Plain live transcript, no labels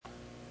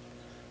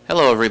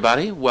Hello,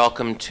 everybody.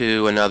 Welcome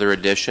to another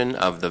edition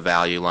of the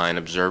Value Line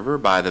Observer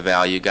by the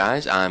Value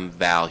Guys. I'm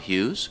Val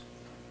Hughes.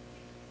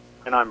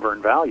 And I'm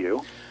Vern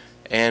Value.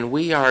 And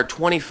we are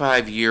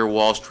 25-year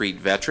Wall Street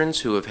veterans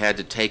who have had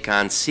to take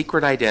on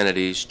secret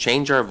identities,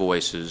 change our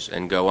voices,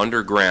 and go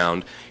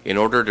underground in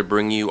order to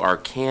bring you our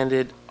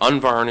candid,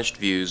 unvarnished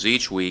views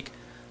each week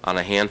on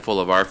a handful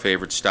of our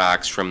favorite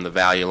stocks from the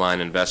Value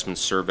Line Investment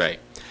Survey.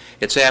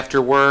 It's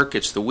after work,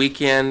 it's the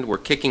weekend, we're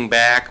kicking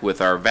back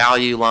with our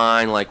value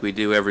line like we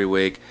do every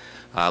week,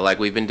 like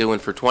we've been doing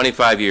for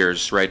 25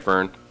 years, right,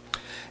 Vern?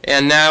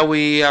 And now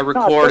we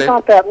record it.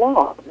 Not that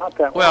long. Not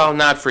that long. Well,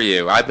 not for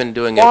you. I've been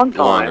doing it long time,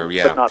 longer,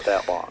 yeah. But not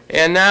that long.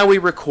 And now we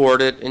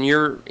record it, and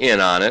you're in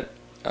on it.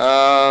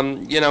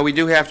 We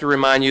do have to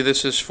remind you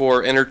this is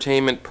for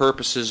entertainment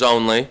purposes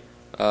only,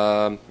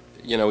 even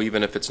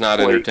if it's not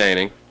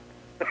entertaining.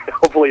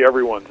 Hopefully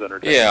everyone's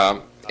entertained.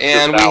 Yeah.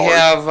 And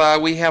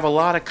we have a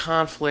lot of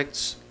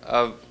conflicts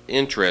of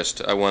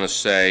interest, I want to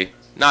say.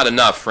 Not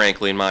enough,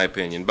 frankly, in my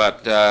opinion.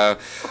 But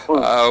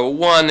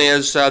one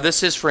is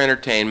this is for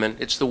entertainment.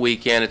 It's the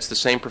weekend. It's the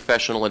same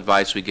professional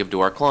advice we give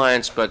to our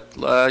clients. But,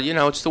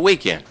 it's the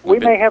weekend. We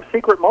may have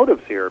secret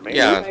motives here. Maybe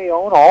we may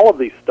own all of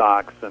these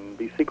stocks and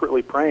be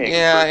secretly praying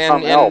for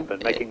some help in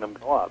making them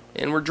go up.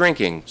 And we're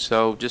drinking,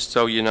 so just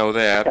so you know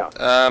that.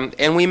 Yeah.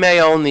 And we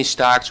may own these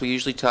stocks. We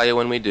usually tell you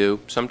when we do.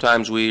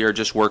 Sometimes we are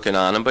just working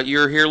on them. But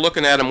you're here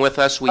looking at them with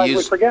us. We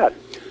forget.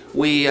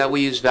 We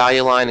use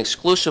Value Line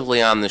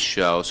exclusively on this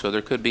show, so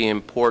there could be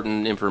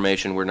important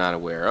information we're not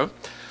aware of.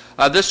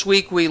 This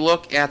week we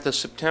look at the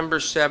September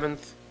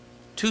 7th,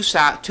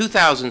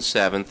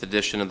 2007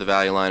 edition of the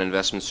Value Line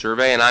Investment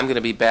Survey, and I'm going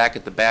to be back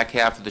at the back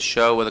half of the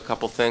show with a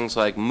couple things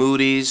like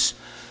Moody's,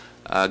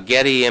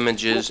 Getty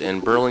Images,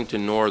 and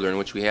Burlington Northern,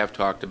 which we have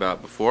talked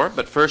about before.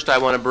 But first I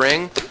want to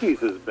bring... Moody's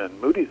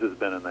has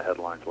been in the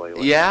headlines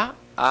lately. Yeah,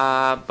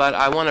 but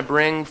I want to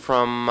bring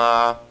from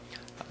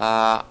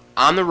on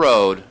the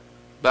road...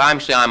 But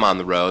I'm on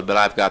the road, but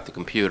I've got the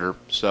computer.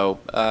 So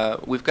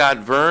we've got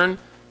Vern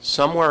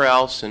somewhere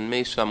else and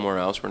me somewhere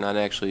else. We're not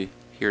actually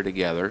here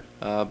together,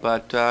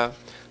 but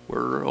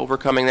we're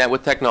overcoming that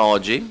with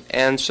technology.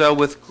 And so,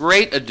 with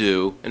great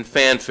ado and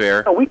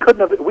fanfare, no, we couldn't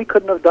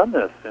have done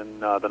this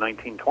in the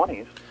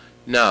 1920s.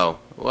 No,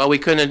 well, we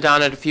couldn't have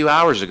done it a few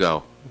hours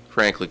ago,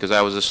 frankly, because I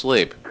was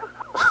asleep.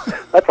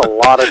 That's a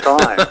lot of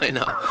time. I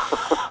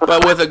know,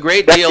 but with a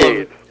great deal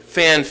of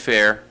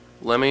fanfare,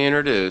 let me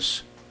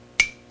introduce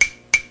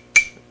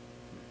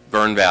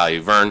Vern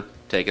Value. Vern,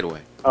 take it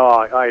away. Oh,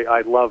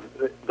 I love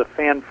the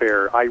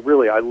fanfare. I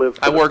live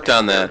for I worked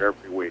on that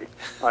every week.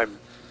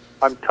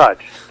 I'm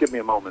touched. Give me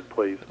a moment,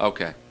 please.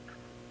 Okay.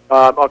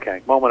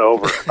 Okay, moment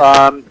over.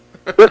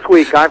 This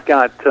week I've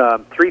got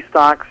three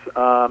stocks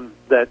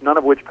that none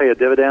of which pay a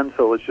dividend,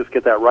 so let's just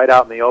get that right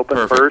out in the open.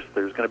 Perfect. First.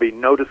 There's going to be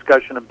no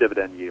discussion of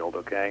dividend yield,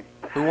 okay?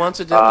 Who wants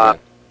a dividend?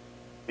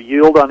 The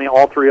yield on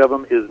all three of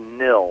them is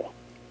nil.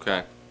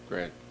 Okay,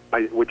 great.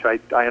 Which I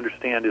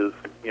understand is,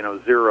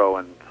 zero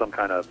in some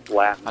kind of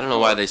Latin. I don't know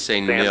why they say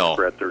nil.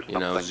 Or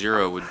something.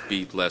 Zero would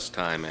be less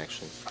time,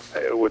 actually.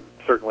 It would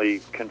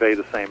certainly convey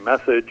the same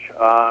message.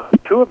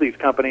 Two of these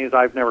companies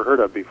I've never heard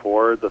of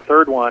before. The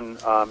third one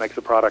makes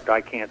a product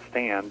I can't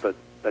stand, but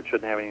that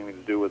shouldn't have anything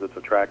to do with its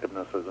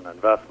attractiveness as an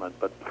investment.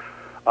 But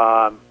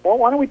why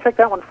don't we take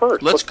that one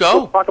first? Let's go.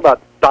 Let's talk about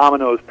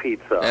Domino's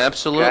Pizza.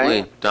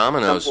 Absolutely, okay?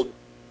 Domino's.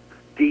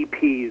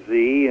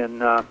 DPZ,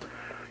 and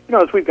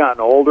as we've gotten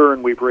older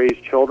and we've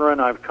raised children,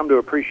 I've come to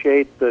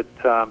appreciate that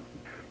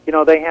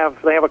they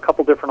have a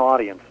couple different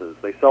audiences.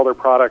 They sell their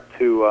product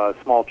to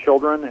small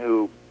children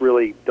who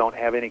really don't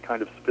have any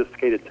kind of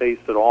sophisticated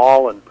taste at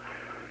all, and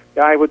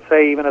I would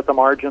say even at the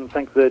margin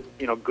think that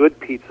good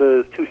pizza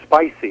is too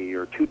spicy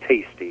or too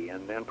tasty,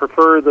 and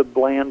prefer the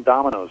bland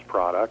Domino's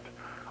product.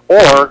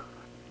 Or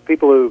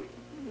people who've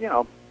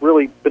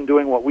really been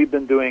doing what we've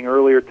been doing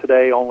earlier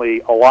today, only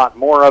a lot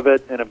more of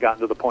it, and have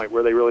gotten to the point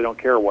where they really don't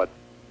care what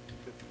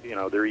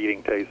their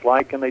eating tastes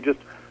like, and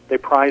they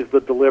prize the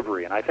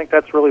delivery, and I think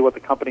that's really what the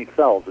company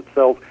sells. It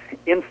sells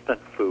instant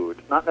food,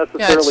 not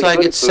necessarily. Yeah, it's like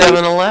good it's food.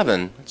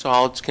 7-Eleven. It's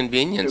all its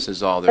convenience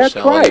is all they're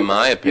selling, right. in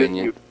my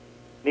opinion.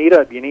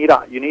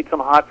 You need some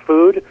hot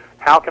food.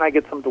 How can I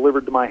get some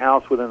delivered to my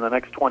house within the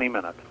next 20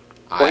 minutes?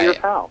 Well, here's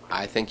how.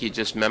 I think you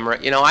just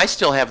memorize. I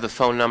still have the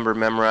phone number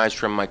memorized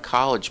from my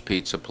college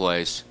pizza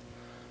place.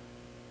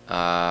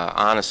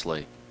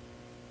 Honestly.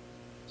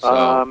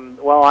 So,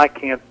 well, I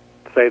can't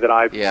say that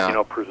I've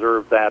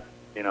preserved that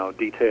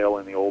detail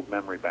in the old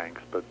memory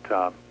banks, but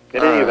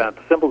in any event,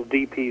 the symbol's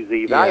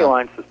DPZ. Value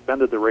Line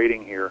suspended the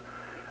rating here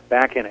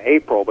back in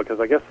April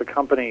because I guess the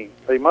company,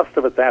 they must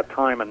have at that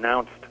time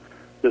announced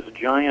this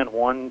giant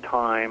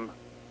one-time.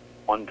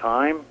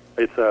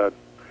 It's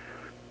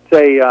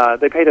they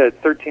paid a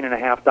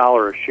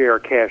 $13.50 a share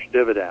cash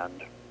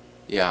dividend.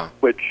 Yeah.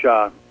 Which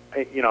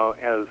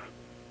has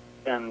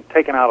been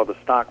taken out of the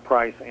stock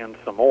price and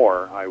some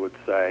more, I would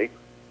say,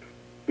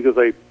 because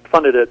they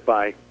funded it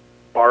by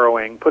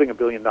borrowing, putting $1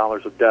 billion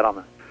of debt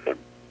on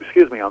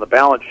the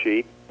balance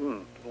sheet.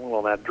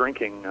 Well, that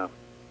drinking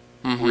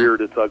reared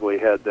its ugly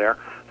head there.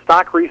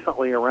 stock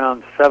recently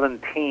around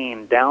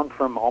 17, down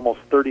from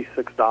almost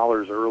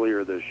 $36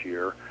 earlier this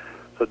year,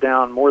 so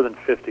down more than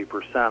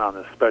 50% on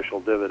this special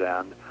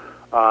dividend.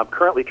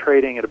 Currently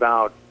trading at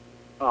about,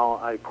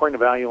 according to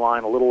Value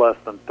Line, a little less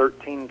than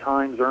 13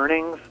 times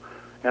earnings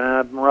and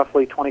a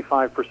roughly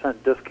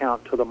 25%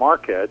 discount to the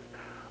market.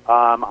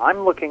 I'm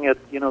looking at,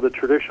 the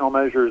traditional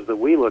measures that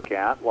we look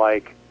at,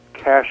 like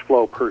cash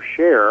flow per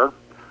share,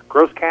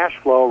 gross cash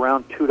flow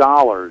around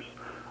 $2,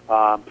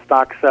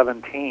 stock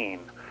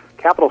 17.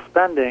 Capital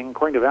spending,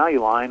 according to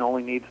Value Line,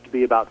 only needs to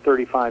be about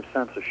 35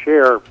 cents a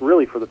share,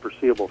 really for the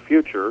foreseeable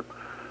future.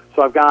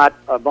 So I've got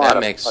about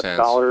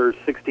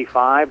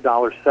 $1.65,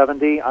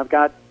 $1.70. I've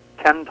got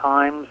 10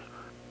 times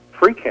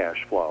free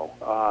cash flow.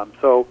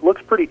 So it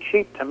looks pretty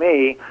cheap to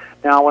me.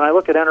 Now, when I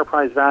look at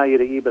enterprise value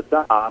to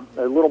EBITDA,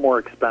 a little more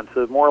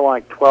expensive, more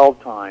like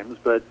 12 times,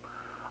 but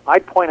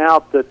I'd point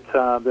out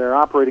that their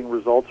operating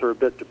results are a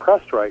bit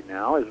depressed right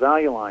now, as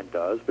Value Line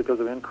does, because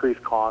of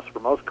increased costs for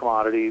most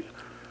commodities,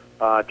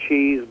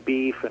 cheese,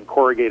 beef, and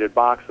corrugated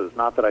boxes.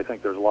 Not that I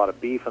think there's a lot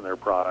of beef in their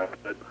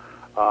product, but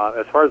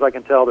as far as I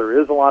can tell, there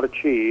is a lot of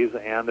cheese,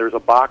 and there's a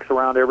box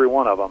around every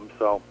one of them,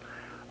 so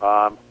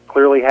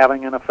clearly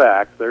having an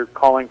effect. They're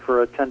calling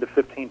for a 10 to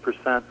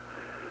 15%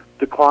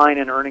 decline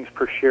in earnings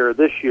per share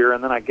this year,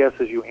 and then I guess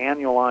as you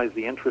annualize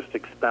the interest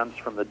expense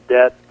from the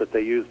debt that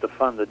they use to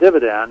fund the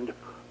dividend,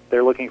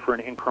 they're looking for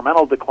an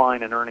incremental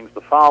decline in earnings the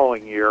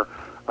following year.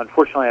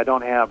 Unfortunately, I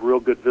don't have real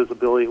good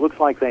visibility. It looks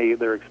like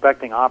they're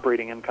expecting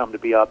operating income to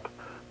be up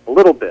a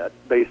little bit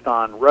based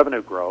on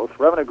revenue growth.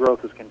 Revenue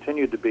growth has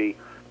continued to be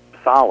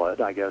solid,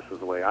 I guess is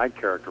the way I'd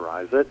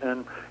characterize it.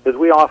 And as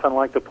we often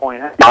like to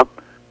point out,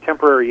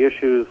 temporary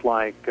issues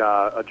like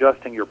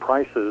adjusting your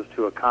prices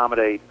to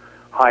accommodate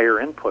higher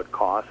input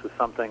costs is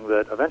something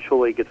that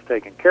eventually gets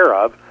taken care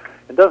of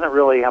and doesn't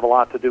really have a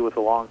lot to do with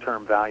the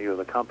long-term value of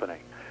the company.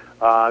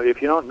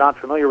 If you're not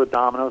familiar with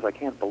Domino's, I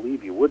can't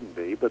believe you wouldn't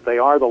be, but they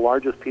are the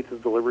largest pizza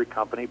delivery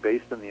company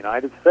based in the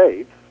United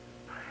States,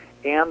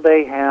 and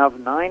they have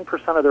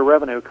 9% of their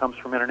revenue comes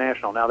from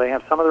international. Now, they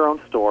have some of their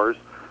own stores.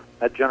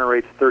 That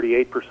generates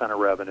 38% of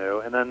revenue,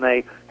 and then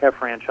they have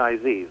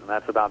franchisees, and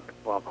that's about,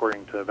 well,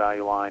 according to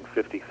Value Line,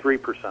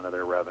 53% of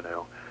their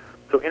revenue.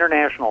 So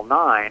international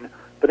 9%,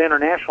 but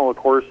international, of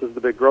course, is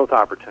the big growth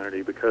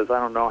opportunity, because I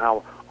don't know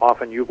how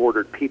often you've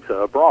ordered pizza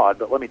abroad,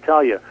 but let me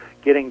tell you,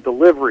 getting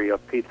delivery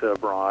of pizza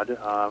abroad,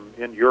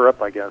 in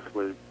Europe, I guess,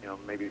 would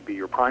maybe be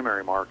your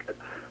primary market,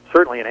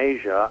 certainly in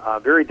Asia,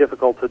 very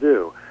difficult to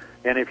do.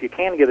 And if you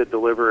can get it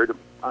delivered,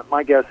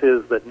 my guess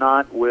is that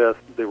not with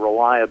the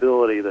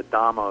reliability that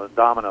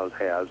Domino's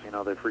has.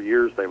 For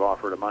years they've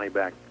offered a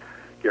money-back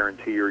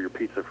guarantee or your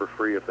pizza for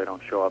free if they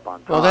don't show up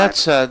on time.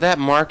 Well, that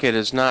market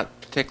is not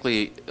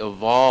particularly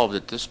evolved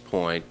at this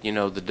point.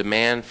 The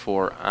demand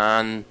for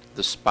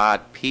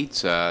on-the-spot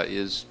pizza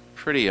is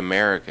pretty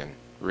American,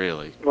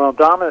 really. Well,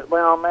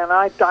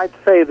 I'd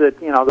say that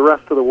the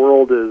rest of the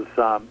world is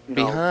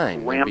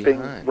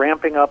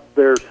ramping up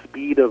their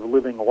speed of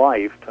living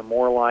life to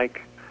more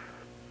like,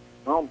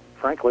 well,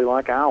 frankly,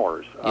 like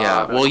ours.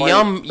 Yeah.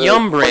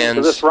 Yum Brands.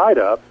 To this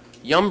write-up.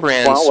 Yum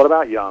Brands. Well, what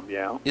about Yum?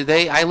 Yeah.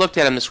 I looked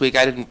at them this week.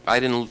 I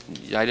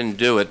didn't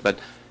do it, but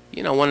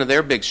one of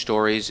their big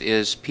stories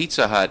is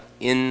Pizza Hut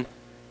in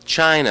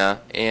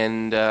China,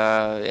 and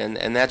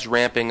that's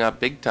ramping up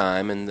big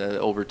time. And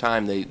over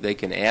time, they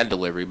can add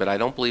delivery, but I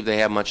don't believe they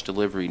have much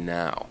delivery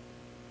now.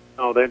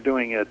 No, they're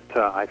doing it,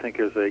 I think,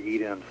 as a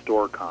eat-in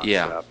store concept.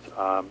 Yeah.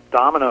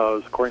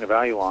 Domino's, according to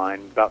Value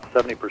Line, about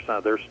 70%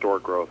 of their store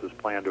growth is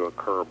planned to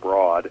occur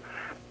abroad.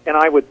 And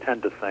I would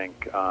tend to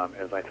think,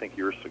 as I think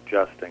you're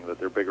suggesting, that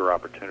their bigger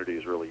opportunity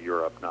is really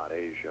Europe, not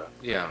Asia.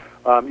 Yeah.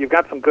 You've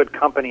got some good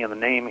company in the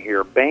name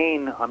here.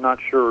 Bain, I'm not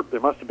sure. There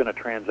must have been a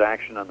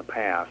transaction in the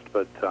past,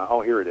 but,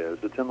 here it is.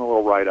 It's in the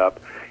little write-up.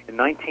 In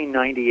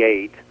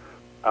 1998,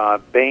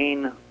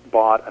 Bain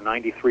bought a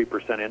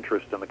 93%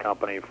 interest in the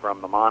company from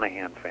the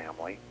Monahan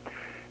family.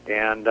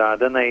 And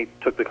then they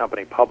took the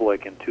company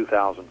public in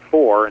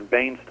 2004, and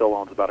Bain still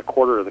owns about a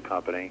quarter of the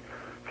company.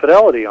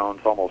 Fidelity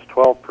owns almost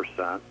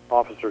 12%,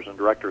 officers and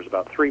directors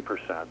about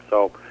 3%.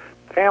 So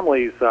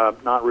family's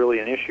not really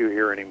an issue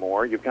here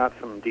anymore. You've got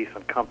some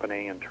decent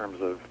company in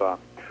terms of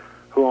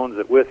who owns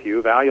it with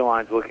you. Value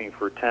Line's looking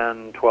for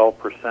 10,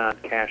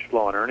 12% cash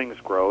flow and earnings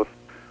growth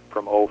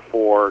from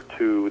 04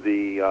 to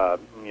the,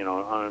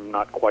 I'm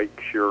not quite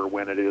sure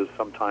when it is,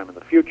 sometime in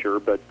the future,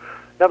 but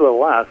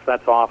nevertheless,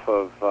 that's off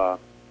of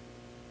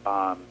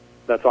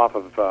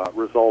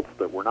results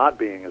that were not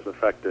being as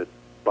affected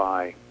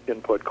by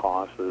input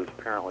costs as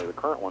apparently the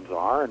current ones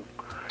are. And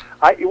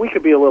we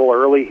could be a little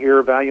early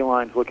here. Value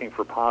Line's looking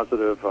for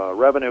positive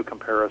revenue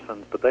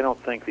comparisons, but they don't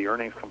think the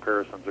earnings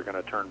comparisons are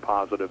going to turn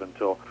positive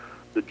until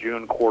the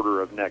June quarter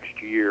of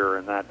next year,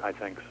 and that, I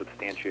think,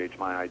 substantiates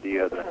my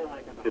idea that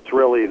it's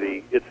really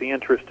the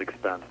interest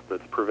expense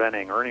that's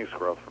preventing earnings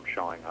growth from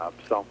showing up.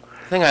 So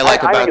the thing I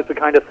think it's the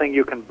kind of thing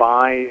you can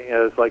buy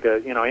as like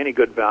any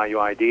good value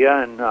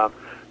idea, and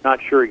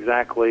Not sure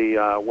exactly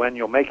when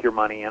you'll make your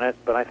money in it,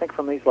 but I think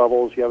from these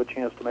levels you have a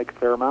chance to make a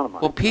fair amount of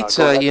money. Well,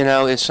 pizza,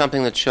 is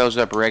something that shows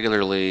up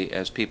regularly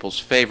as people's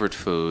favorite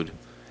food,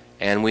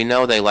 and we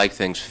know they like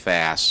things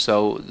fast.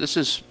 So this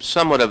is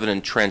somewhat of an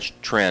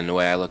entrenched trend, the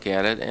way I look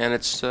at it, and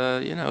it's,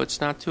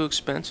 it's not too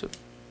expensive.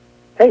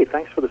 Hey,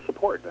 thanks for the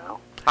support, Val.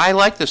 I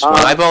like this one.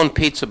 I've owned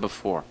pizza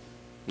before.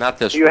 Not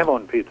this one. You have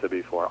owned pizza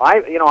before.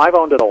 I've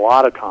owned it a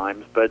lot of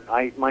times, but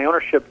my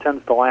ownership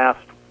tends to last,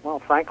 well,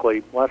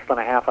 frankly, less than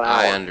a half an hour.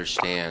 I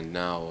understand.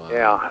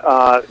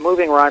 No.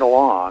 Moving right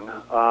along.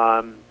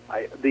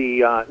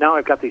 Now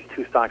I've got these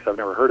two stocks I've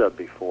never heard of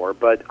before,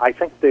 but I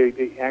think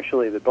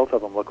both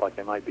of them look like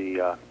they might be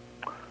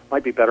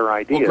better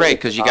ideas. Well, great,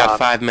 because you got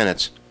 5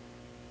 minutes.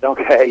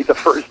 Okay, the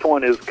first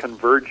one is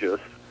Convergys.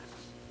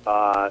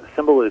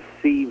 Symbol is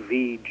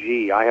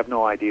CVG. I have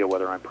no idea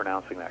whether I'm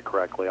pronouncing that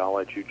correctly. I'll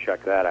let you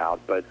check that out.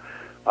 But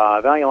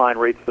Value Line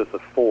rates this a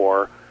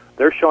 4.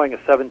 They're showing a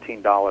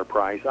 $17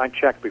 price. I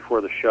checked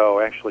before the show.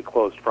 Actually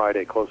closed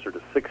Friday closer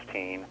to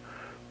 16.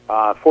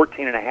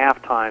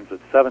 14.5 times at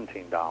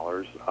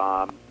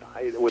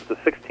 $17. With the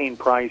 16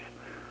 price,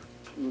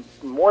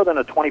 more than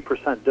a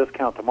 20%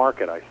 discount to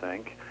market, I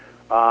think.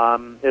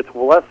 It's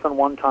less than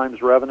 1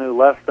 times revenue,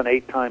 less than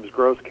 8 times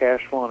gross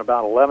cash flow, and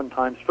about 11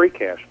 times free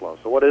cash flow.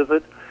 So what is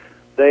it?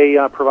 They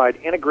provide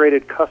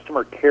integrated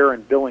customer care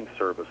and billing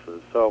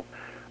services. So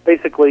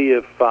basically,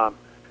 if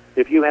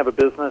you have a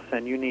business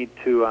and you need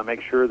to make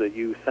sure that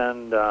you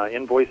send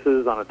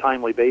invoices on a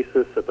timely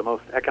basis at the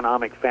most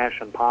economic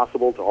fashion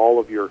possible to all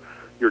of your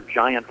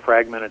giant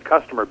fragmented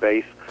customer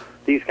base,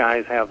 these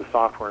guys have the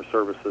software and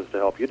services to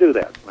help you do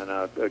that. And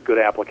a good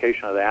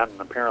application of that, and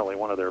apparently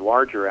one of their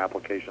larger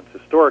applications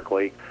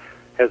historically,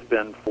 has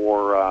been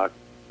for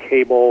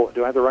cable.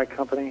 Do I have the right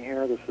company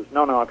here?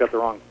 No, I've got the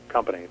wrong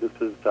company. This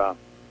is, I've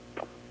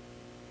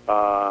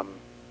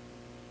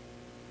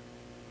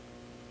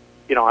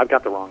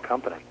got the wrong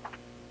company.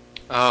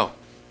 Oh.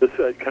 This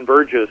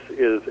Convergys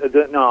is,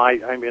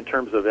 I'm in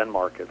terms of end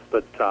markets,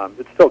 but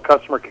it's still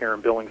customer care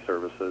and billing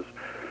services.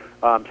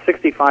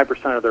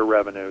 65% of their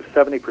revenue,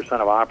 70%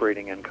 of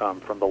operating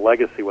income from the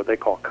legacy, what they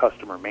call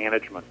customer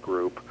management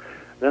group.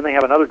 Then they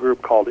have another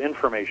group called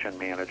information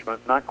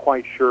management. Not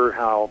quite sure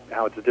how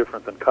it's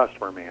different than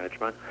customer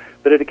management,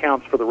 but it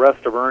accounts for the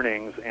rest of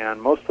earnings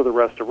and most of the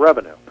rest of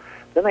revenue.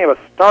 Then they have a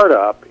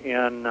startup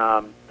in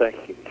the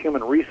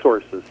human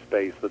resources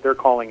space that they're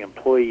calling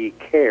employee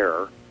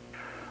care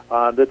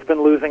that's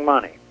been losing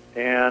money.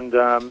 And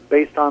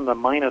based on the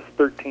minus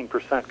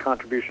 13%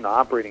 contribution to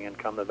operating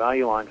income, the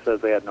Value Line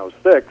says they had no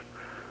 6.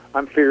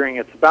 I'm figuring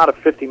it's about a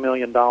 $50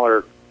 million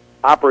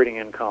operating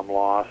income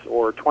loss,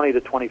 or 20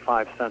 to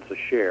 25 cents a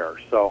share.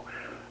 So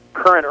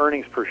current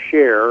earnings per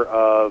share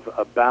of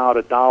about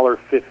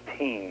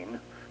 $1.15,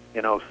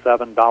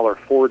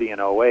 $7.40 in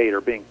 '08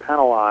 are being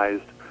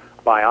penalized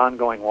by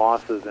ongoing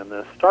losses in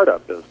this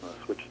startup business,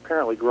 which is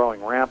apparently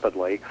growing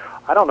rapidly.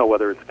 I don't know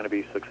whether it's going to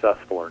be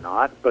successful or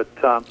not, but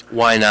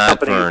why not?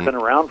 The company's been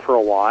around for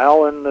a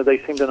while, and they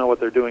seem to know what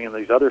they're doing in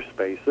these other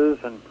spaces.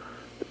 And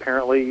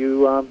apparently,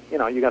 you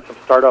got some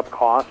startup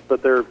costs,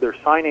 but they're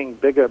signing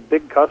big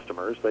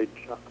customers. They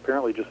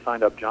apparently just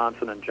signed up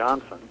Johnson &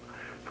 Johnson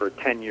for a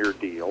 10-year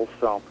deal.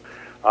 So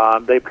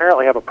they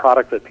apparently have a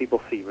product that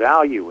people see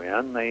value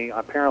in. They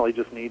apparently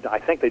I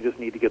think they just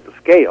need to get the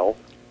scale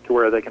to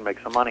where they can make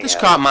some money. This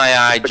caught my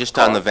eye just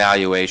on the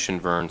valuation,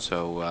 Vern.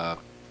 So,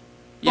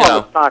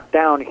 it's knocked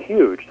down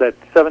huge. That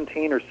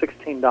 $17 or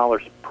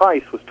 $16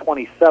 price was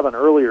 $27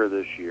 earlier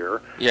this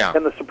year. Yeah.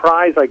 And the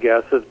surprise, I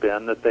guess, has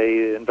been that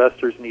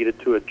investors needed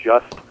to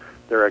adjust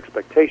their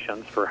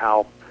expectations for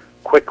how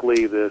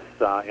quickly this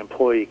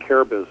employee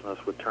care business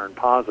would turn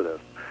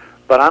positive.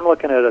 But I'm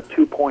looking at a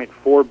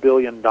 $2.4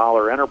 billion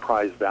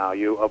enterprise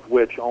value, of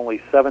which only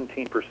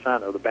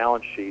 17% of the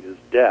balance sheet is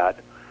debt.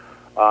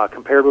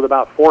 Compared with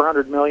about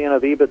 $400 million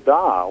of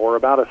EBITDA, or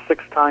about a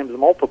 6 times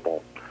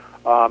multiple.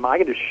 I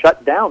can just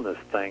shut down this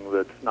thing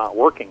that's not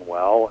working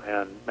well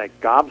and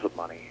make gobs of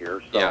money here.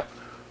 So, yeah.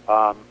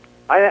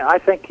 I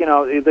think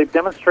they've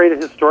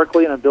demonstrated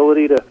historically an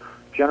ability to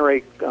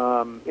generate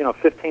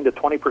 15 to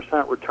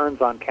 20% returns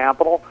on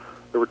capital.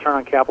 The return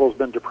on capital has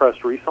been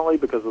depressed recently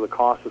because of the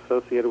costs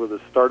associated with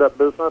the startup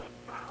business.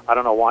 I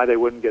don't know why they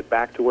wouldn't get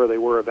back to where they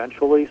were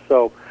eventually.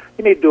 So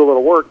you need to do a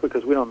little work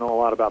because we don't know a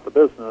lot about the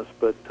business,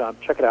 but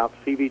check it out,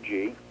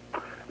 CVG.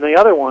 And the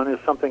other one is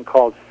something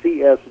called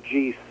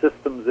CSG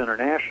Systems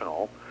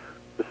International.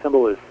 The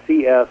symbol is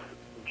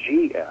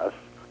CSGS.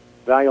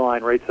 Value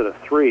Line rates at a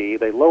 3.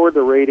 They lowered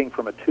the rating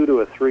from a 2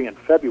 to a 3 in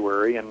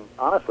February, and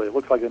honestly, it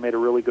looks like they made a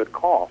really good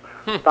call.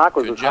 Stock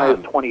was as high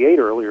as 28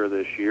 earlier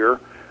this year.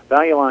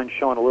 Value Line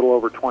showing a little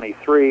over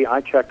 23.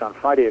 I checked on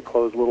Friday, it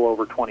closed a little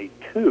over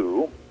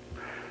 22.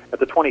 At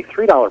the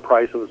 $23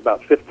 price, it was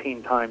about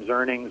 15 times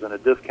earnings and a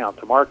discount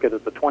to market.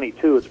 At the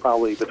 22, it's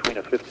probably between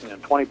a 15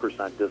 and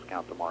 20%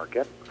 discount to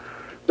market.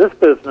 This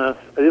business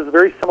is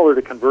very similar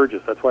to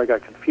Convergys. That's why I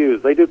got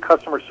confused. They do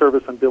customer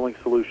service and billing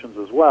solutions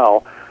as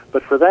well,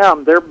 but for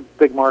them, their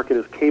big market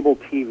is cable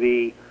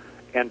TV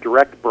and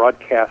direct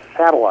broadcast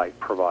satellite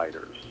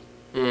providers.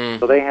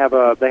 So they have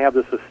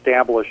this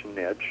established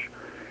niche,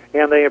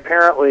 and they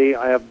apparently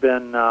have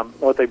been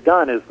what they've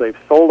done is they've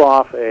sold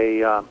off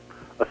a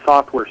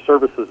software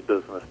services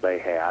business they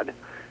had,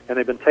 and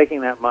they've been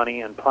taking that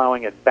money and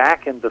plowing it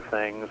back into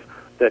things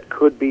that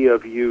could be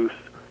of use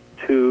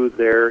to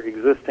their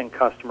existing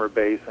customer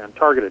base and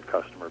targeted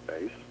customer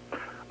base,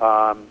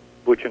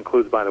 which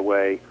includes, by the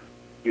way,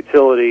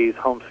 utilities,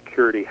 home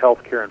security,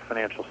 healthcare, and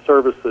financial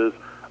services,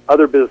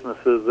 other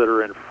businesses that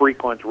are in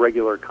frequent,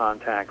 regular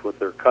contact with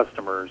their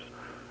customers,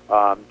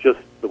 just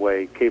the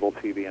way cable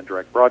TV and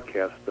direct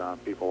broadcast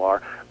people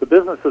are. The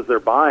businesses they're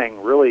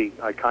buying, really,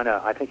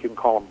 I think you can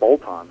call them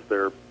bolt-ons.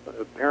 They're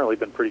apparently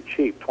been pretty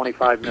cheap,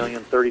 $25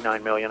 million,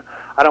 $39 million.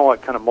 I don't know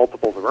what kind of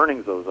multiples of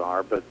earnings those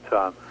are, but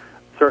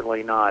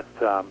certainly not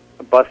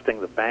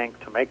busting the bank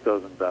to make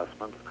those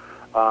investments.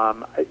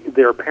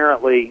 They're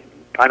apparently,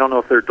 I don't know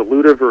if they're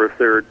dilutive or if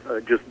they're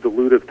just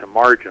dilutive to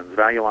margins.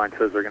 Value Line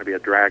says they're going to be a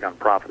drag on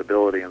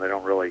profitability, and they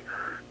don't really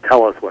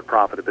tell us what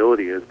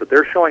profitability is. But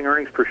they're showing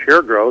earnings per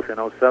share growth in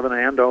 07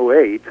 and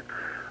 08,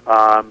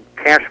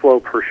 cash flow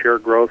per share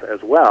growth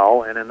as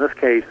well, and in this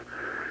case,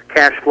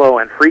 cash flow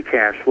and free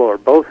cash flow are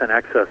both in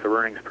excess of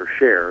earnings per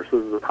share. So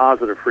this is a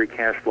positive free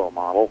cash flow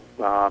model.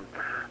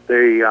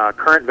 The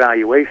current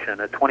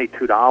valuation at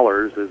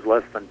 $22 is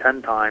less than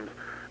 10 times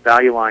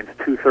Value Line's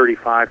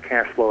 $235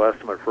 cash flow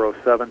estimate for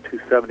 07,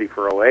 $270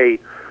 for 08.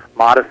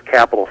 Modest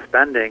capital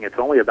spending, it's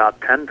only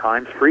about 10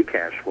 times free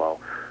cash flow,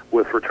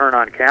 with return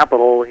on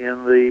capital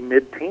in the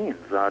mid-teens,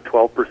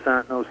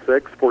 12% in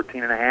 06,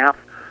 14.5%,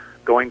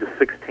 going to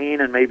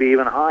 16 and maybe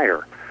even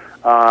higher.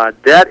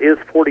 Debt is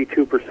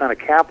 42% of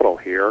capital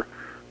here,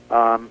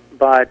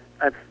 but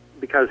that's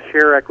because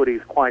share equity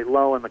is quite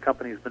low and the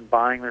company's been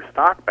buying their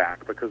stock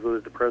back because of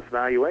the depressed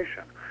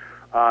valuation.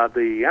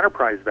 The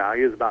enterprise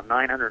value is about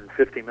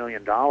 $950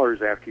 million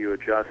after you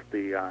adjust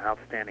the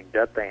outstanding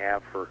debt they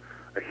have for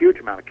a huge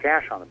amount of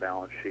cash on the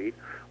balance sheet,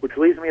 which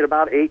leaves me at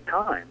about 8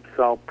 times.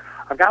 So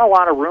I've got a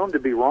lot of room to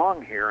be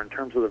wrong here in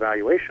terms of the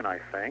valuation, I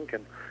think.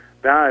 And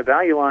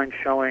Value Line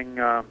showing,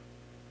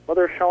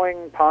 they're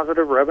showing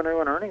positive revenue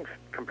and earnings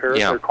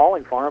comparison. They're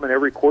calling for them, and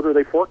every quarter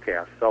they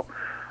forecast. So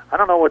I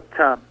don't know what,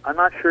 I'm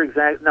not sure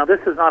exactly. Now, this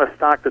is not a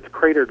stock that's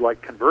cratered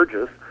like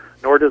Convergys,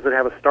 nor does it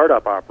have a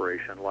startup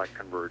operation like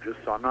Convergys.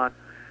 So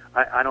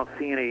I don't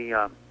see any,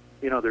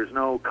 there's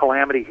no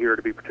calamity here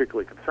to be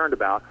particularly concerned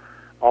about.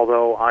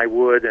 Although I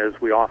would, as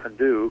we often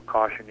do,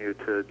 caution you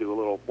to do a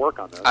little work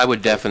on this. I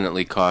would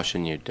definitely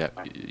caution you,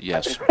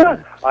 yes.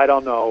 I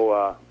don't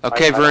know.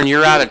 Okay, Vern,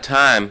 you're out of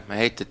time. I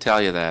hate to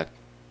tell you that.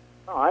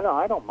 No,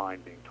 I don't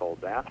mind being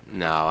told that.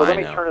 No, so let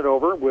me turn it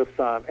over with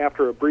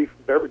after a brief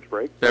beverage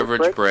break.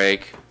 Beverage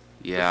break.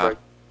 Yeah. Break.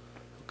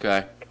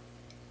 Okay.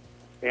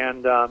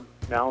 And now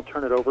I'll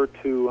turn it over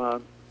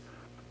to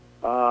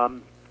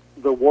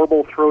the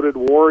warble-throated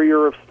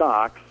warrior of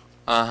stocks,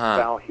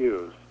 Val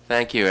Hughes.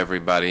 Thank you,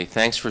 everybody.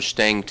 Thanks for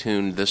staying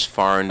tuned this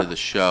far into the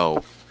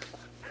show.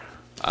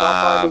 How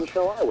far into the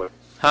show are we?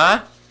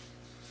 Huh?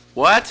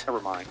 What? Never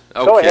mind.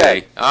 Okay. Go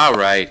ahead. All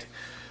right.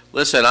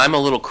 Listen, I'm a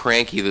little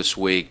cranky this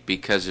week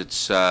because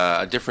it's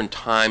a different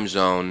time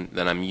zone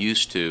than I'm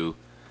used to,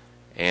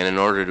 and in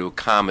order to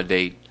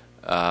accommodate,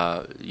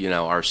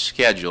 our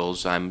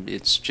schedules,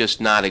 it's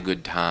just not a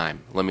good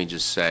time. Let me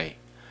just say.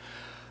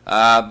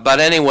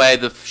 But anyway,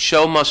 the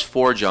show must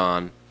forge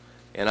on.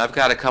 And I've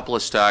got a couple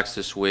of stocks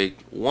this week,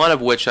 one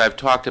of which I've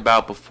talked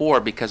about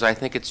before because I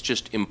think it's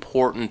just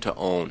important to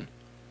own.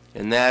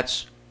 And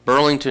that's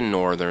Burlington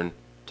Northern,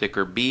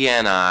 ticker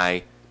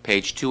BNI,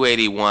 page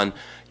 281.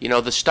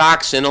 The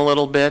stock's in a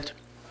little bit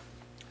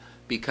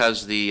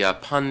because the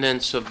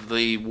pundits of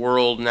the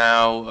world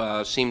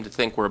now seem to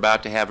think we're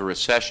about to have a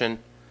recession.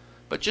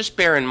 But just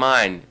bear in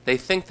mind, they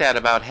think that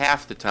about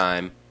half the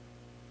time,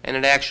 and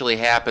it actually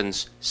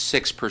happens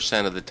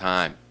 6% of the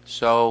time.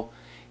 So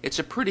it's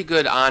a pretty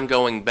good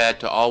ongoing bet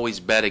to always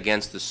bet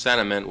against the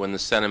sentiment when the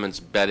sentiment's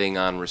betting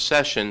on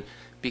recession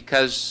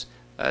because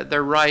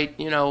they're right,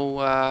 they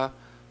not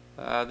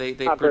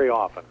very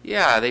often.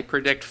 Yeah, they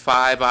predict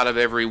 5 out of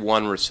every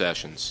 1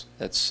 recessions.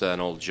 That's an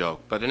old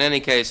joke. But in any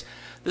case,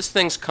 this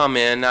thing's come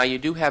in. Now, you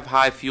do have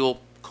high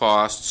fuel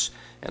costs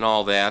and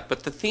all that,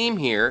 but the theme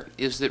here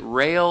is that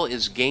rail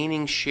is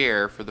gaining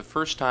share for the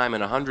first time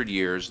in 100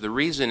 years. The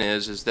reason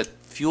is that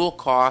fuel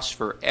costs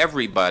for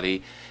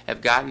everybody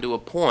have gotten to a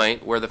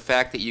point where the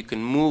fact that you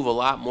can move a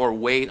lot more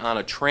weight on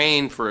a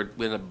train for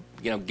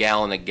a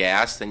gallon of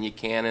gas than you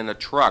can in a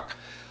truck.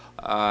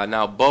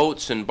 Now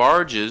boats and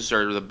barges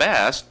are the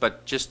best,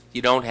 but just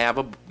you don't have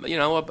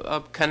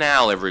a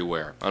canal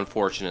everywhere.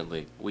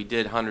 Unfortunately, we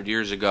did 100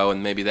 years ago,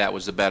 and maybe that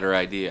was the better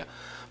idea.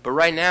 But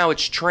right now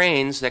it's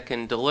trains that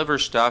can deliver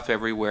stuff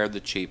everywhere the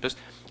cheapest,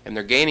 and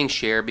they're gaining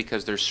share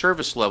because their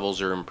service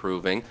levels are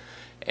improving.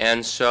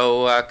 And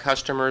so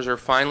customers are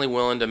finally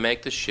willing to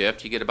make the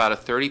shift. You get about a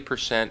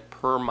 30%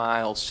 per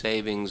mile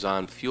savings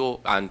on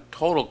fuel, on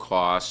total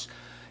costs,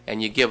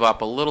 and you give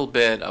up a little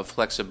bit of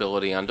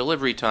flexibility on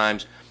delivery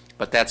times.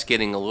 but that's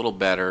getting a little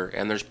better.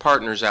 And there's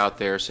partners out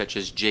there such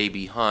as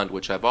JB Hunt,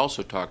 which I've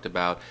also talked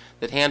about,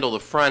 that handle the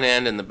front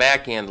end and the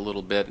back end a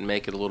little bit and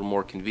make it a little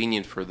more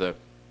convenient for the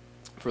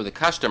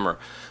customer.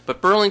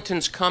 But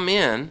Burlington's come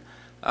in.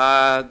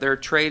 They're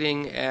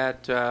trading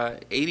at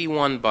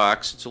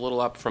 $81. It's a little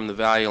up from the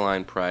Value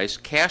Line price.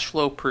 Cash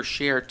flow per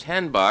share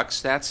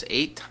 $10. That's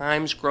 8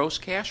 times gross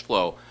cash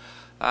flow,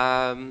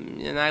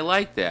 and I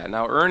like that.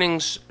 Now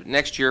earnings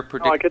next year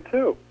I like it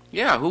too.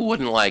 Yeah, who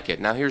wouldn't like it?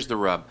 Now here's the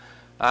rub: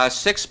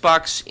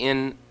 $6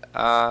 in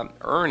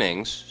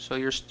earnings. So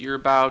you're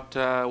about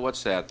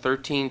what's that?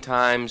 13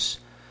 times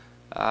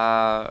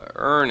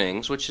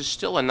earnings, which is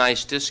still a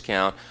nice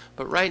discount.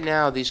 But right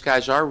now, these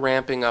guys are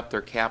ramping up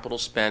their capital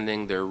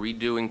spending. They're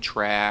redoing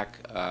track,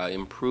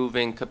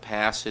 improving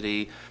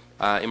capacity,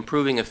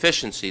 improving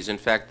efficiencies. In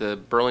fact, the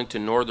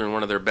Burlington Northern,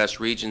 one of their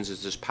best regions,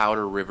 is this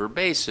Powder River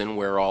Basin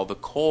where all the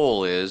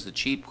coal is, the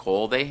cheap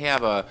coal. They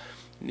have a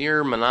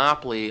near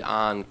monopoly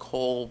on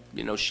coal,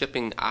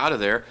 shipping out of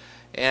there.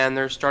 And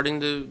they're starting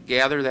to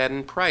gather that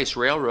in price.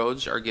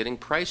 Railroads are getting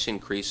price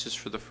increases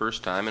for the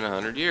first time in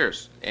 100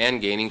 years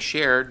and gaining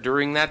share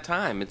during that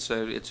time. It's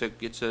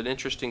an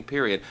interesting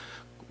period.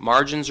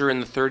 Margins are in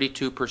the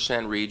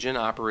 32% region,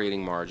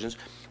 operating margins.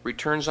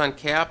 Returns on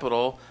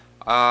capital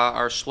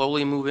are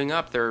slowly moving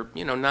up. They're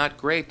not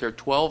great. They're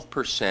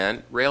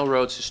 12%.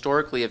 Railroads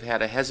historically have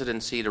had a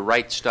hesitancy to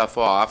write stuff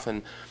off,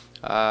 and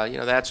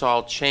that's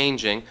all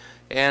changing.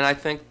 And I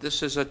think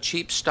this is a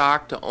cheap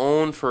stock to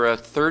own for a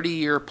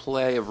 30-year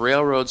play of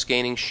railroads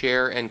gaining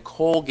share and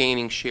coal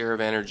gaining share of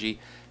energy.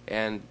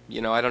 And,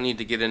 I don't need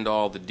to get into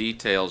all the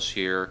details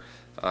here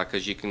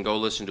because you can go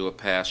listen to a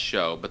past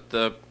show. But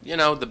the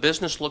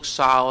business looks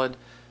solid.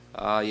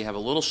 You have a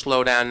little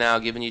slowdown now,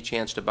 giving you a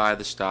chance to buy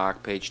the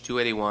stock. Page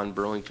 281,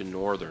 Burlington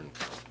Northern.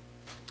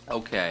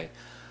 Okay.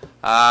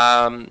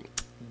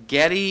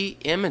 Getty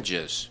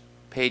Images,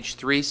 page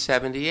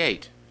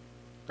 378.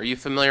 Are you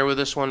familiar with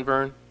this one,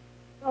 Vern?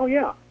 Oh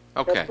yeah.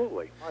 Okay.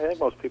 Absolutely. I think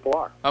most people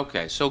are.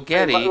 Okay. So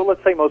Getty. We'll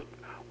say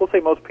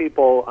most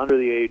people under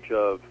the age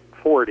of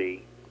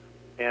 40,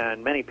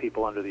 and many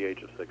people under the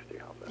age of 60.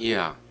 How's that?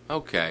 Yeah.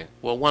 Okay.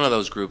 Well, one of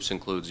those groups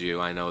includes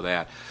you. I know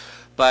that.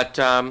 But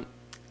and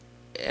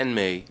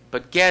me.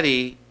 But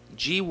Getty,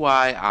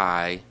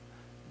 GYI.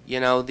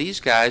 These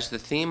guys. The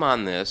theme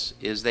on this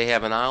is they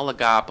have an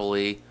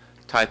oligopoly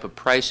type of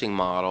pricing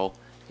model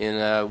in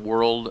a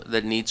world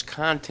that needs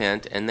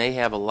content, and they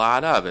have a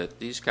lot of it.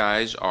 These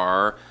guys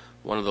are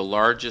one of the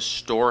largest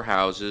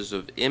storehouses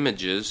of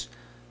images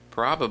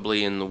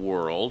probably in the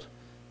world,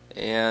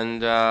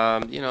 and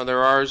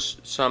there are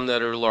some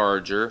that are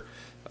larger,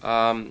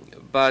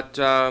 but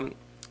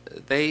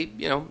they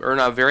earn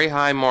a very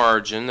high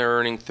margin. They're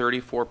earning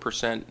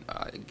 34%,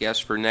 I guess,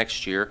 for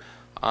next year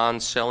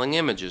on selling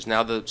images.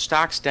 Now the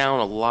stock's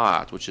down a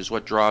lot, which is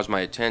what draws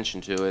my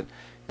attention to it.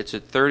 It's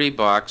at $30,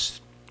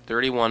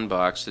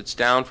 $31. It's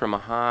down from a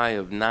high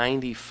of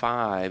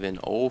 95 in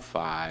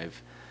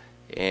 '05,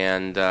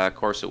 and of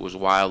course it was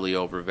wildly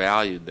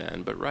overvalued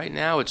then. But right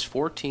now it's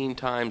 14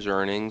 times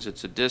earnings.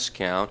 It's a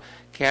discount.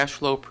 Cash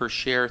flow per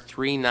share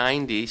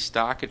 $3.90.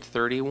 Stock at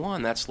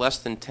 31. That's less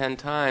than 10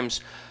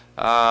 times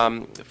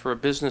for a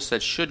business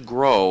that should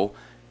grow.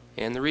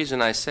 And the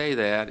reason I say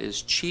that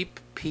is cheap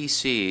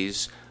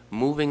PCs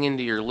moving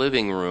into your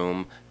living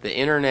room, the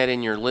internet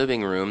in your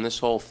living room, this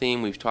whole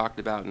theme we've talked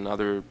about in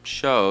other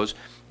shows,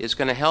 is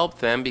going to help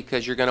them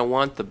because you're going to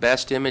want the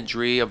best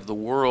imagery of the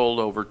world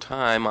over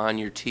time on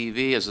your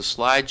TV as a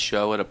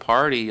slideshow at a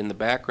party in the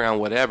background,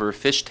 whatever.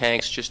 Fish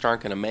tanks just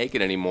aren't going to make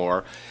it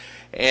anymore.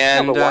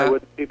 And but why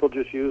wouldn't people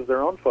just use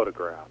their own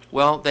photographs?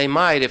 Well, they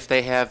might if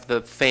they have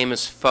the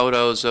famous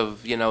photos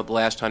of the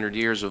last 100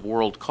 years of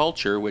world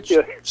culture, which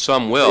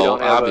some will,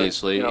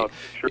 obviously. If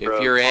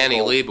you're Annie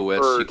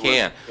Leibovitz, you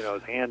can.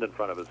 His hand in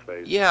front of his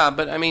face. Yeah,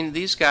 but I mean,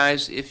 these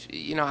guys. If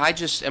I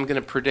just am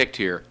going to predict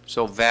here.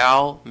 So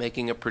Val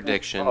making a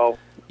prediction. Oh,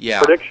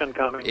 yeah. Prediction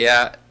coming.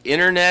 Yeah,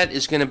 internet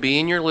is going to be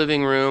in your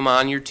living room,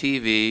 on your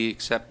TV,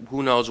 except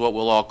who knows what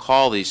we'll all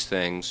call these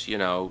things.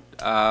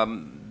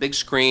 Big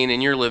screen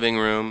in your living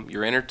room.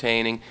 You're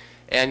entertaining.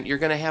 And you're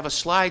going to have a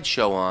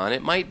slideshow on.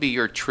 It might be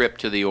your trip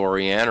to the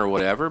Orient or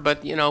whatever,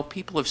 but,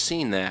 people have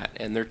seen that,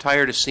 and they're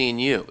tired of seeing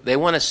you. They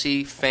want to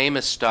see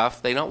famous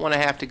stuff. They don't want to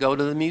have to go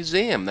to the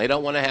museum. They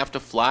don't want to have to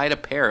fly to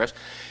Paris.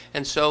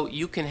 And so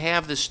you can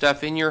have this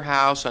stuff in your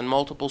house on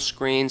multiple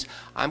screens.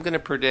 I'm going to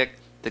predict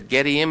that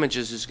Getty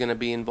Images is going to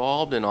be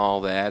involved in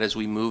all that as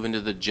we move into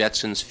the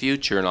Jetsons'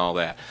 future and all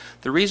that.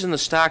 The reason the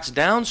stock's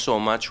down so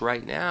much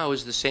right now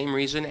is the same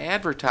reason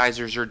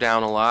advertisers are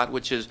down a lot,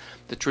 which is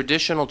the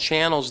traditional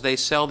channels they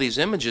sell these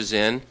images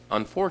in,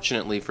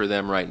 unfortunately for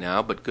them right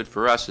now, but good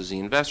for us as the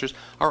investors,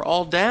 are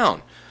all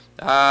down.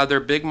 Their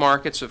big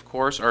markets, of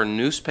course, are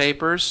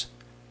newspapers,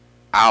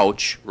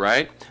 ouch,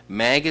 right?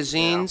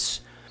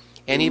 Magazines,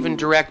 and even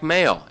direct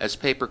mail as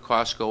paper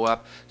costs go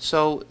up.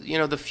 So,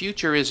 the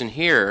future isn't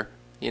here.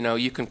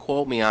 You can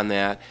quote me on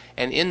that.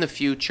 And in the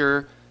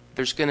future,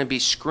 There's going to be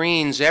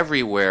screens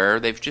everywhere.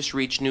 They've just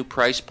reached new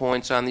price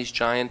points on these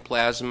giant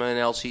plasma and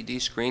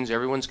LCD screens.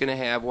 Everyone's going to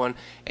have one,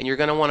 and you're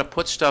going to want to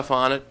put stuff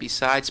on it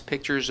besides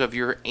pictures of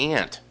your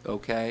aunt,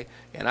 okay?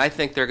 And I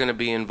think they're going to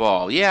be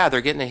involved. Yeah,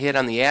 they're getting a hit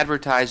on the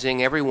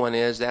advertising. Everyone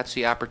is. That's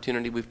the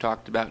opportunity we've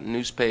talked about in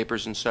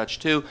newspapers and such,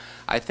 too.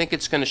 I think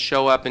it's going to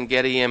show up in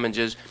Getty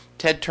Images.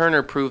 Ted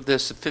Turner proved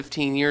this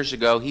 15 years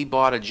ago. He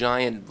bought a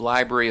giant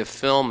library of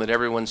film that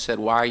everyone said,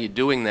 why are you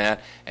doing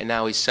that? And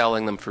now he's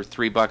selling them for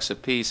 $3 a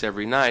piece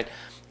every night.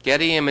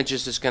 Getty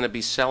Images is going to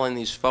be selling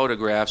these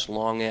photographs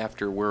long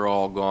after we're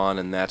all gone,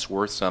 and that's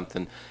worth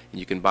something. And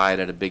you can buy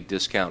it at a big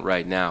discount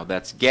right now.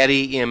 That's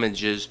Getty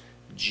Images,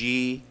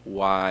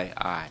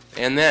 GYI.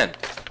 And then,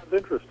 That's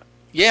interesting.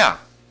 yeah,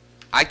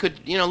 I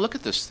could, look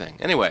at this thing.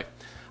 Anyway,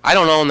 I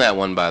don't own that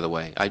one, by the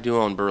way. I do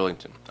own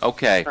Burlington.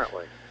 Okay.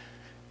 Apparently.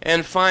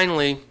 And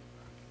finally,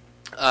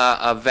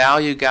 a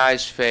value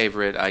guy's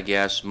favorite, I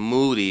guess,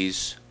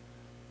 Moody's,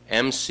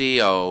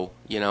 MCO,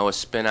 a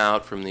spin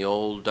out from the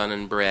old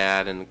Dun &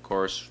 Brad, and of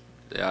course,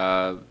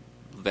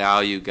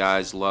 value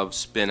guys love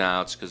spin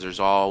outs because there's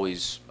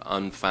always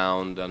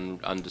unfound,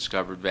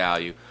 undiscovered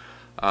value.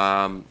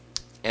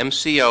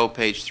 MCO,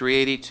 page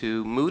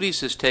 382,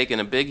 Moody's has taken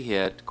a big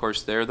hit. Of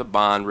course, they're the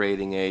bond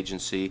rating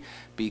agency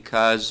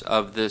because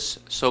of this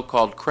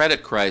so-called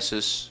credit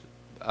crisis.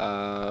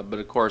 But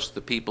of course, the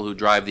people who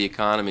drive the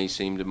economy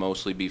seem to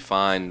mostly be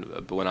fine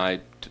when I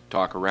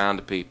talk around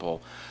to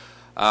people.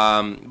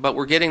 But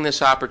we're getting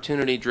this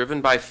opportunity driven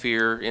by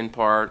fear, in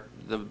part.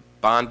 The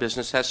bond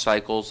business has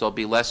cycles. There'll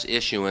be less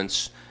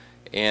issuance.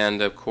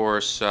 And of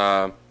course,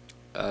 they're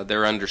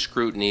under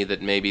scrutiny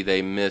that maybe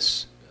they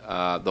miss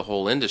the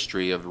whole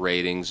industry of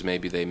ratings.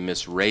 Maybe they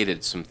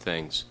misrated some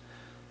things.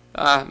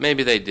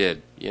 Maybe they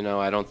did.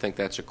 I don't think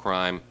that's a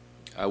crime.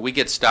 We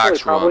get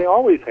stocks wrong. They probably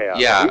always have.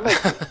 Yeah, we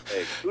make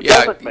mistakes. Who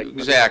yeah, doesn't make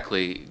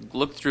exactly. mistakes?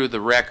 Look through the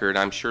record.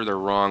 I'm sure they're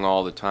wrong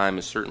all the time,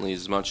 certainly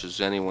as much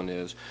as anyone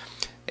is.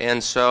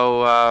 And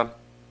so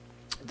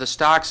the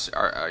stocks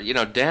are,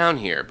 down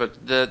here.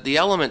 But the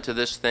element to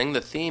this thing, the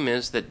theme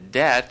is that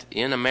debt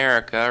in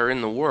America or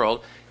in the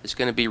world is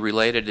going to be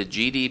related to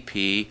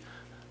GDP,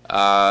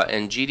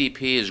 and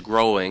GDP is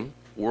growing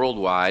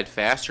worldwide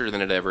faster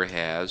than it ever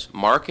has.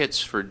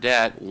 Markets for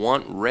debt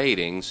want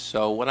ratings.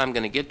 So what I'm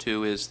going to get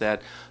to is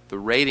that the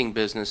rating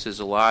business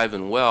is alive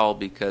and well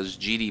because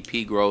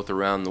GDP growth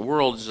around the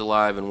world is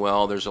alive and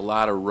well. There's a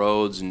lot of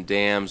roads and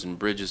dams and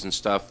bridges and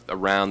stuff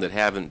around that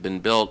haven't been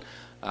built.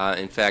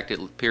 In fact, it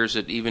appears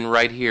that even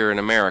right here in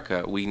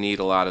America, we need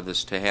a lot of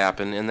this to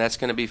happen, and that's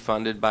going to be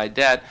funded by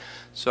debt.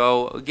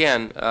 So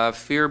again,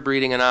 fear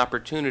breeding an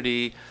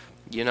opportunity.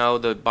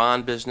 The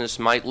bond business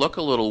might look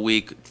a little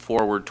weak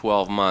forward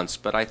 12 months,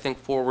 but I think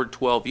forward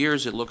 12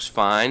 years it looks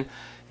fine.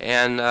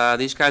 And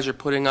these guys are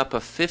putting up a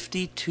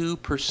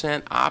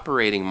 52%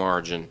 operating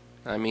margin.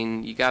 I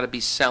mean, you got to be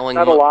selling.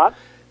 Not a lot?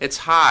 It's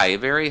high,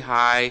 very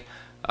high.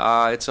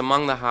 It's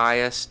among the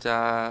highest.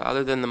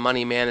 Other than the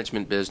money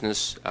management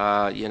business,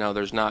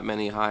 there's not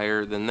many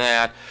higher than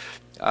that.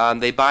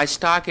 They buy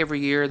stock every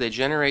year. They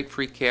generate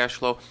free cash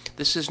flow.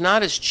 This is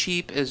not as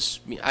cheap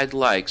as I'd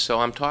like, so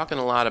I'm talking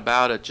a lot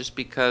about it just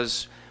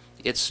because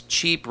it's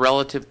cheap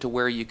relative to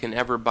where you can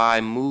ever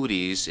buy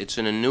Moody's. It's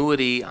an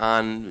annuity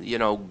on,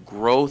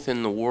 growth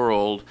in the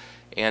world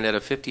and at a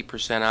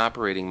 50%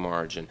 operating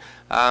margin.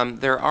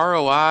 Their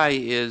ROI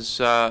is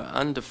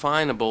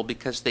undefinable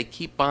because they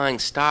keep buying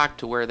stock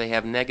to where they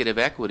have negative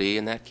equity,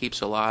 and that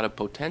keeps a lot of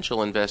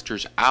potential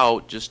investors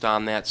out just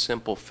on that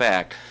simple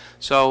fact.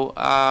 So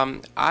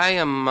I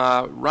am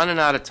running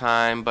out of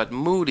time, but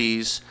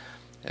Moody's,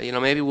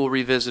 maybe we'll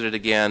revisit it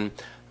again.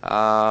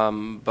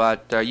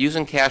 But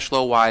using cash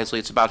flow wisely,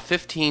 it's about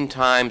 15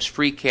 times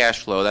free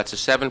cash flow. That's a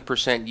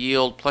 7%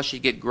 yield, plus you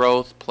get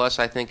growth, plus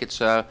I think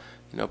it's a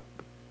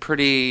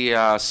pretty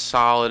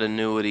solid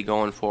annuity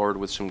going forward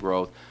with some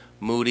growth.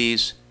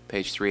 Moody's,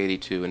 page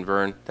 382. And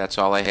Vern, that's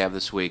all I have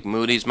this week.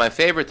 Moody's, my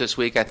favorite this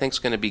week, I think is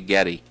going to be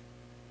Getty.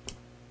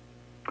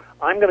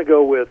 I'm going to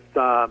go with,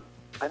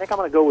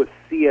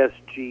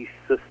 CSG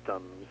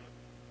Systems.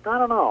 I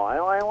don't know.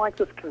 I like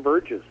this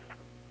Convergence.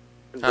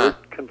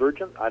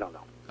 Convergent? I don't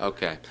know.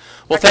 Okay.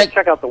 Well,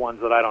 check out the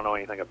ones that I don't know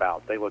anything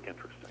about. They look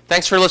interesting.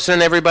 Thanks for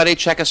listening, everybody.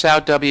 Check us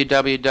out,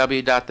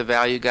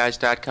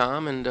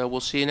 www.thevalueguys.com, and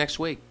we'll see you next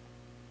week.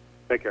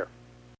 Take care.